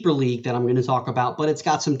a keeper league that I'm going to talk about, but it's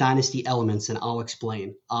got some dynasty elements, and I'll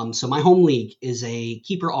explain. So my home league is a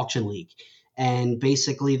keeper auction league, and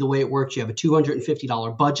basically the way it works, you have a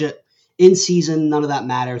 $250 budget in season. None of that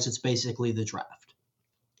matters. It's basically the draft.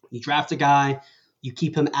 You draft a guy, you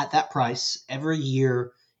keep him at that price every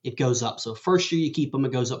year. It goes up. So first year you keep them,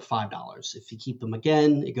 it goes up $5. If you keep them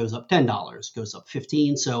again, it goes up $10, goes up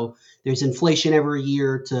 $15. So there's inflation every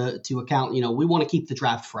year to account. We want to keep the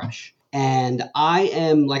draft fresh. And I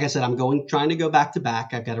am, like I said, trying to go back to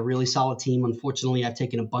back. I've got a really solid team. Unfortunately, I've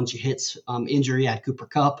taken a bunch of hits, injury. I had Cooper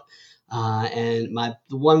Kupp. And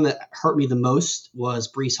the one that hurt me the most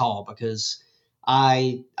was Breece Hall, because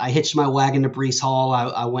I hitched my wagon to Breece Hall.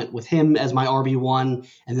 I went with him as my RB1,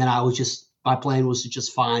 and then my plan was to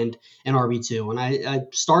just find an RB2. And I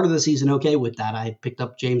started the season okay with that. I picked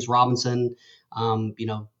up James Robinson,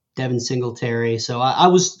 Devin Singletary. So I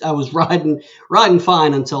was riding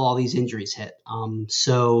fine until all these injuries hit.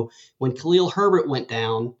 So when Khalil Herbert went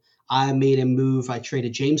down, I made a move. I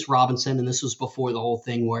traded James Robinson, and this was before the whole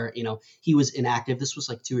thing where, he was inactive. This was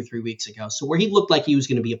like 2 or 3 weeks ago. So where he looked like he was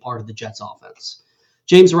going to be a part of the Jets offense.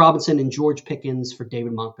 James Robinson and George Pickens for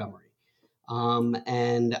David Montgomery.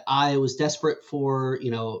 And I was desperate for,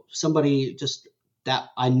 somebody just that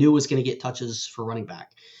I knew was going to get touches for running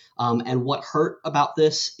back. And what hurt about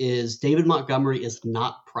this is David Montgomery is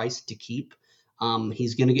not priced to keep.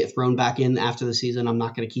 He's going to get thrown back in after the season. I'm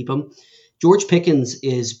not going to keep him. George Pickens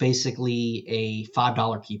is basically a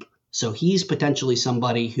 $5 keeper. So he's potentially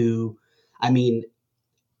somebody who,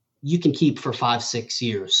 you can keep for 5-6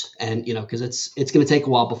 years, and because it's going to take a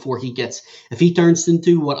while before if he turns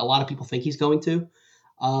into what a lot of people think he's going to,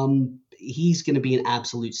 he's going to be an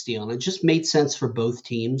absolute steal. And it just made sense for both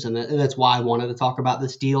teams, and that's why I wanted to talk about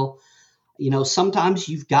this deal. Sometimes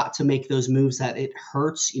you've got to make those moves that it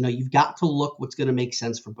hurts. You've got to look what's going to make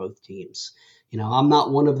sense for both teams. I'm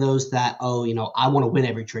not one of those that I want to win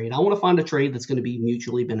every trade. I want to find a trade that's going to be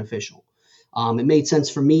mutually beneficial. It made sense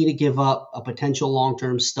for me to give up a potential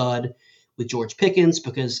long-term stud with George Pickens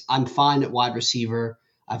because I'm fine at wide receiver.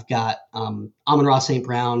 I've got Amon-Ra St.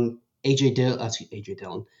 Brown, AJ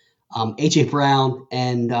Brown,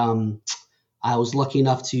 and I was lucky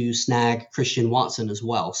enough to snag Christian Watson as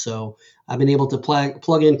well. So I've been able to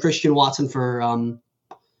plug in Christian Watson for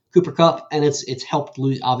Cooper Kupp, and it's helped.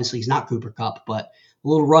 Obviously, he's not Cooper Kupp, but the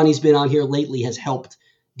little run he's been on here lately has helped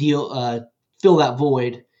fill that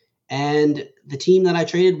void. And the team that I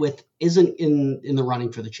traded with isn't in the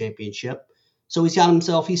running for the championship. So he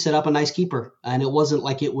set up a nice keeper. And it wasn't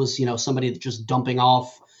like it was, somebody just dumping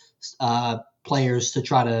off players to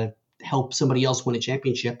try to help somebody else win a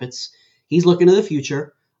championship. He's looking to the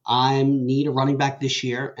future. I need a running back this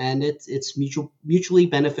year, and it's mutually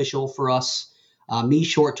beneficial for us. Me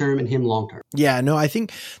short term and him long term. Yeah, no, I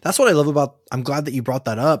think that's what I love about. I'm glad that you brought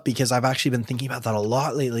that up because I've actually been thinking about that a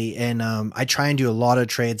lot lately. And I try and do a lot of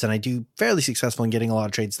trades, and I do fairly successful in getting a lot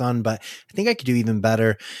of trades done. But I think I could do even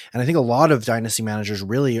better. And I think a lot of dynasty managers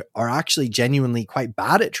really are actually genuinely quite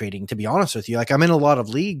bad at trading. To be honest with you, like I'm in a lot of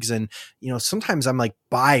leagues, and sometimes I'm like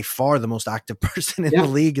by far the most active person in the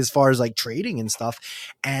league as far as like trading and stuff.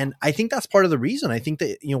 And I think that's part of the reason. I think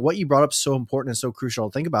that what you brought up is so important and so crucial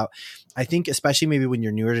to think about. I think especially maybe when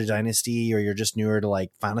you're newer to dynasty or you're just newer to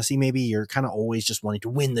like fantasy, maybe you're kind of always just wanting to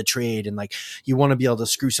win the trade and like you want to be able to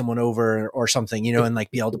screw someone over or something, and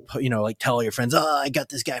like be able to put, like tell your friends, oh, I got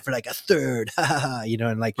this guy for like a third,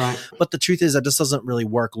 and like, right. But the truth is that just doesn't really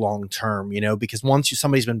work long term, because once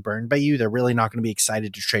somebody's been burned by you, they're really not going to be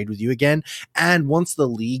excited to trade with you again. And once the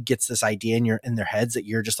league gets this idea in their heads that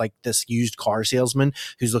you're just like this used car salesman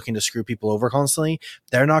who's looking to screw people over constantly,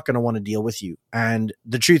 they're not going to want to deal with you. And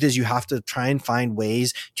the truth is you have to try and find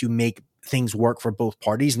ways to make things work for both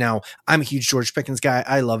parties. Now, I'm a huge George Pickens guy.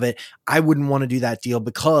 I love it. I wouldn't want to do that deal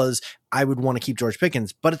because I would want to keep George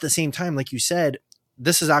Pickens. But at the same time, like you said,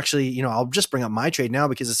 this is actually, I'll just bring up my trade now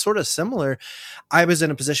because it's sort of similar. I was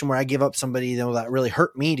in a position where I gave up somebody that really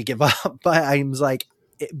hurt me to give up, but I was like,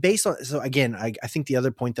 based on, so again, I think the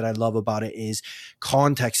other point that I love about it is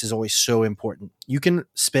context is always so important. You can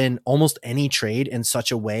spin almost any trade in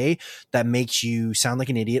such a way that makes you sound like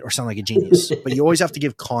an idiot or sound like a genius, but you always have to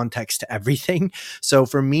give context to everything. So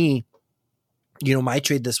for me, my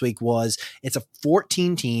trade this week it's a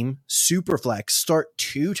 14 team super flex, start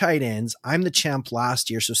 2 tight ends. I'm the champ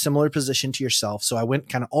last year, so similar position to yourself. So I went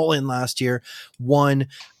kind of all in last year.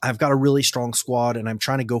 I've got a really strong squad and I'm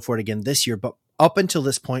trying to go for it again this year, but up until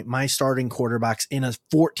this point, my starting quarterbacks in a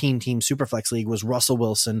 14-team Superflex league was Russell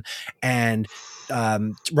Wilson and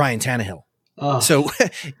Ryan Tannehill. Oh. So,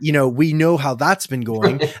 we know how that's been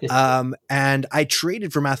going. And I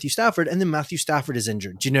traded for Matthew Stafford, and then Matthew Stafford is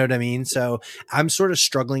injured. Do you know what I mean? So I'm sort of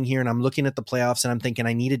struggling here, and I'm looking at the playoffs, and I'm thinking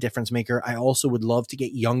I need a difference maker. I also would love to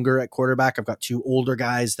get younger at quarterback. I've got 2 older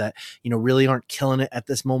guys that, really aren't killing it at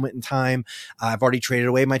this moment in time. I've already traded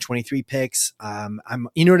away my 23 picks.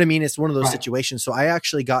 You know what I mean? It's one of those situations. So I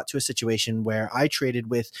actually got to a situation where I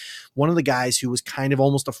traded with one of the guys who was kind of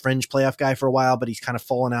almost a fringe playoff guy for a while, but he's kind of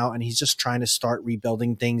fallen out, and he's just trying to start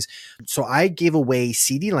rebuilding things. So I gave away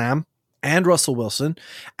CeeDee Lamb and Russell Wilson,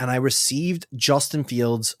 and I received Justin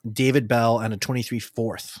Fields, David Bell, and a 23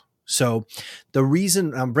 fourth. So the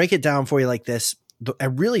reason break it down for you like this,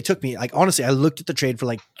 it really took me, honestly, I looked at the trade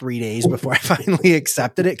for 3 days before I finally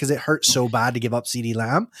accepted it because it hurt so bad to give up CeeDee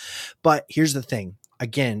Lamb. But here's the thing.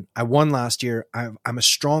 Again, I won last year. I'm a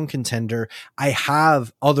strong contender. I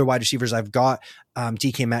have other wide receivers. I've got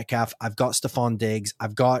DK Metcalf. I've got Stephon Diggs.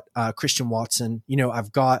 I've got Christian Watson.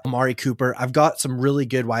 I've got Amari Cooper. I've got some really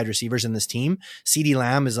good wide receivers in this team. CeeDee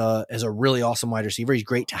Lamb is a really awesome wide receiver. He's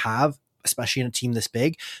great to have, especially in a team this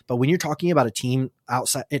big. But when you're talking about a team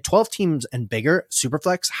outside at 12 teams and bigger,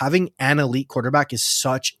 Superflex, having an elite quarterback is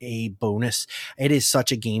such a bonus. It is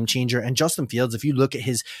such a game changer. And Justin Fields, if you look at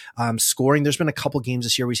his scoring, there's been a couple games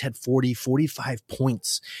this year where he's had 40, 45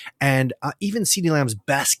 points. And even CeeDee Lamb's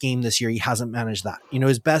best game this year, he hasn't managed that.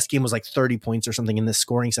 His best game was 30 points or something in this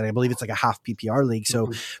scoring set. I believe it's a half PPR league. So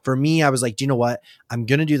for me, I was like, do you know what? I'm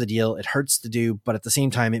going to do the deal. It hurts to do, but at the same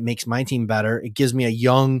time, it makes my team better. It gives me a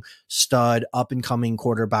young stud up and coming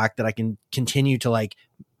quarterback that I can continue to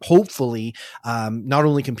hopefully not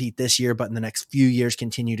only compete this year, but in the next few years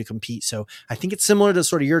continue to compete. So I think it's similar to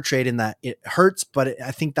sort of your trade in that it hurts, but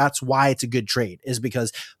I think that's why it's a good trade, is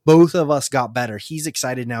because both of us got better. He's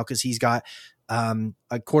excited now because he's got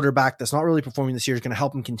a quarterback that's not really performing this year, is going to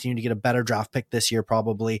help him continue to get a better draft pick this year.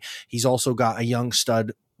 Probably. He's also got a young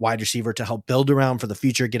stud wide receiver to help build around for the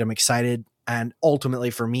future, get him excited. And ultimately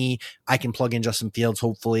for me, I can plug in Justin Fields,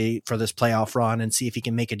 hopefully for this playoff run, and see if he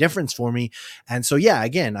can make a difference for me. And so, yeah,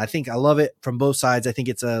 again, I think I love it from both sides. I think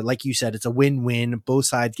it's like you said, it's a win-win. Both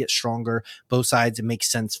sides get stronger. Both sides it makes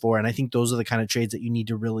sense for. And I think those are the kind of trades that you need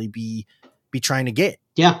to really be trying to get.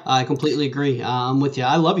 Yeah, I completely agree. I'm with you.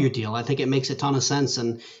 I love your deal. I think it makes a ton of sense,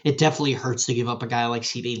 and it definitely hurts to give up a guy like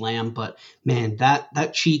CeeDee Lamb. But man,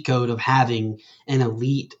 that cheat code of having an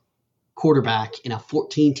elite quarterback in a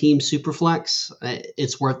 14-team Superflex,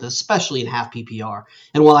 it's worth it, especially in half PPR.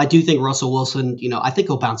 And while I do think Russell Wilson, I think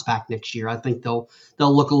he'll bounce back next year. I think they'll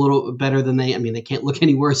look a little better than they can't look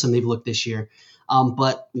any worse than they've looked this year.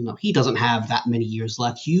 But he doesn't have that many years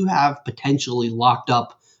left. You have potentially locked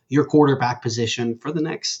up your quarterback position for the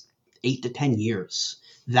next 8 to 10 years.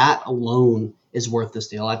 That alone is worth this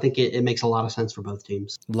deal. I think it makes a lot of sense for both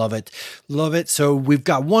teams. Love it. Love it. So we've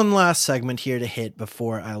got one last segment here to hit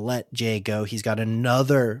before I let Jay go. He's got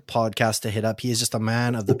another podcast to hit up. He is just a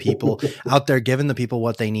man of the people out there, giving the people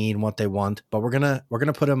what they need and what they want. But we're gonna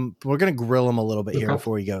grill him a little bit here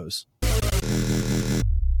before he goes.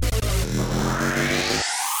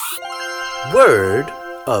 Word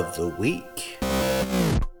of the week.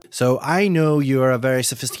 So I know you're a very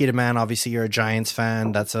sophisticated man. Obviously, you're a Giants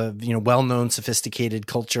fan. That's a well-known, sophisticated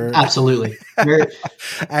culture. Absolutely.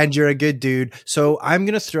 And you're a good dude. So I'm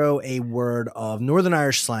going to throw a word of Northern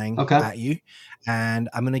Irish slang at you. And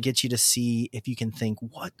I'm going to get you to see if you can think,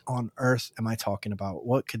 what on earth am I talking about?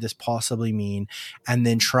 What could this possibly mean? And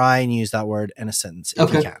then try and use that word in a sentence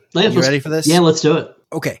if you can. You ready for this? Yeah, let's do it.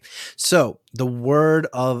 Okay. So the word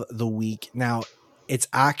of the week. Now, it's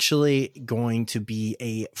actually going to be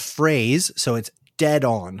a phrase. So it's dead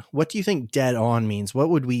on. What do you think dead on means? What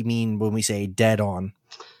would we mean when we say dead on?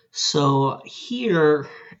 So here,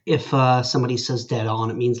 if somebody says dead on,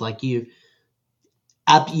 it means like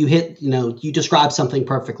you hit, you describe something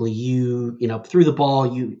perfectly. You threw the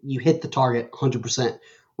ball, you hit the target 100%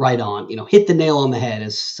 right on. Hit the nail on the head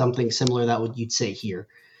is something similar that you'd say here.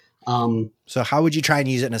 So how would you try and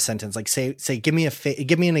use it in a sentence? Like say, give me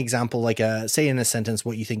an example, like say in a sentence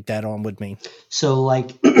what you think dead on would mean. So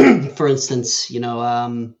like, for instance, you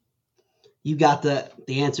got the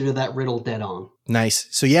answer to that riddle dead on. Nice.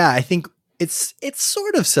 So yeah, I think it's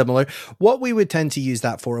sort of similar. What we would tend to use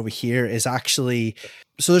that for over here is actually,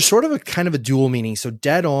 so there's sort of a kind of a dual meaning. So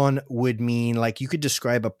dead on would mean like you could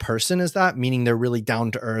describe a person as that, meaning they're really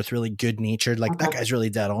down to earth, really good natured. Like that guy's really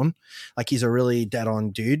dead on. Like he's a really dead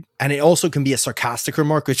on dude. And it also can be a sarcastic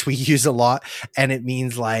remark, which we use a lot. And it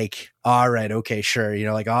means like, all right, okay, sure.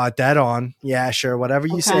 Like, dead on. Yeah, sure. Whatever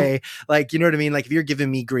you say. Like, you know what I mean? Like if you're giving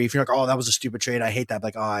me grief, you're like, oh, that was a stupid trade. I hate that.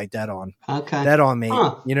 Like, dead on. Okay. Dead on, mate.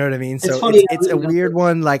 Huh. You know what I mean? It's so funny. It's a weird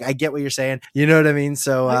one. Like I get what you're saying. You know what I mean?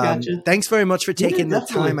 So thanks very much for taking the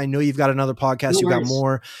time. I know you've got another podcast. You've got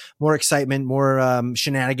more excitement, more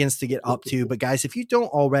shenanigans to get up to. But guys, if you don't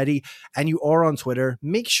already and you are on Twitter,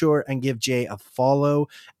 make sure and give Jay a follow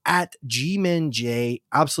at GMenJ.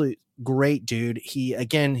 Absolute great dude. He,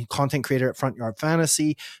 again, content creator at Front Yard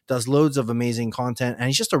Fantasy, does loads of amazing content, and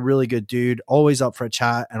he's just a really good dude, always up for a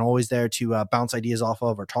chat and always there to bounce ideas off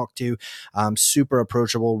of or talk to. Super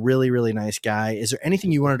approachable, really, really nice guy. Is there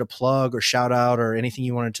anything you wanted to plug or shout out or anything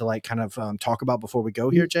you wanted to like kind of talk about before we go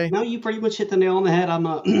here, Jay? No, you pretty much hit the nail on the head. I'm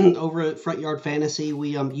over at Front Yard Fantasy.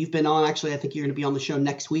 We you've been on, actually, I think you're going to be on the show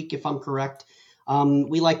next week, if I'm correct.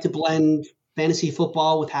 We like to blend fantasy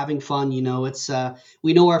football with having fun. It's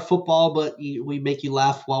we know our football, but we make you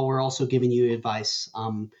laugh while we're also giving you advice.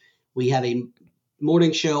 We have a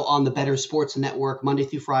morning show on the Better Sports Network Monday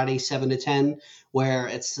through Friday, 7 to 10, where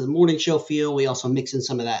it's the morning show feel. We also mix in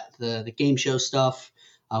some of that the game show stuff.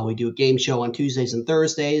 We do a game show on Tuesdays and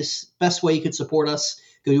Thursdays. Best way you could support us,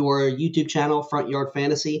 go to our YouTube channel, Front Yard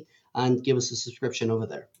Fantasy, and give us a subscription over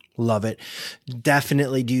there. Love it.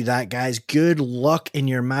 Definitely do that, guys. Good luck in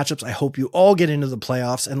your matchups. I hope you all get into the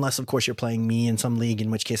playoffs, unless, of course, you're playing me in some league,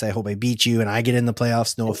 in which case I hope I beat you and I get in the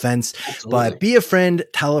playoffs. No offense. Absolutely. But be a friend,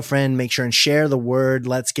 tell a friend, make sure and share the word.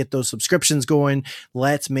 Let's get those subscriptions going.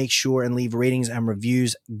 Let's make sure and leave ratings and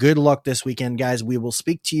reviews. Good luck this weekend, guys. We will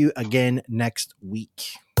speak to you again next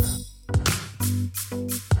week.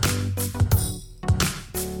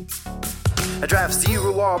 I draft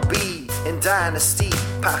 0 RB in Dynasty.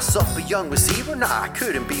 Pass up a young receiver? Nah, it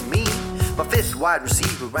couldn't be me. My 5th wide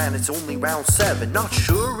receiver and it's only round 7. Not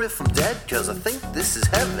sure if I'm dead, cause I think this is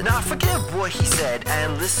heaven. Now forget what he said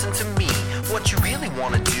and listen to me. What you really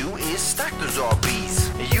wanna do is stack those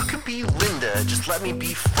RBs. You can be Linda, just let me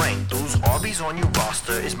be frank. Those RBs on your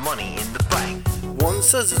roster is money in the bank. One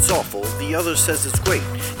says it's awful, the other says it's great.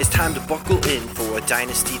 It's time to buckle in for a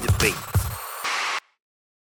dynasty debate.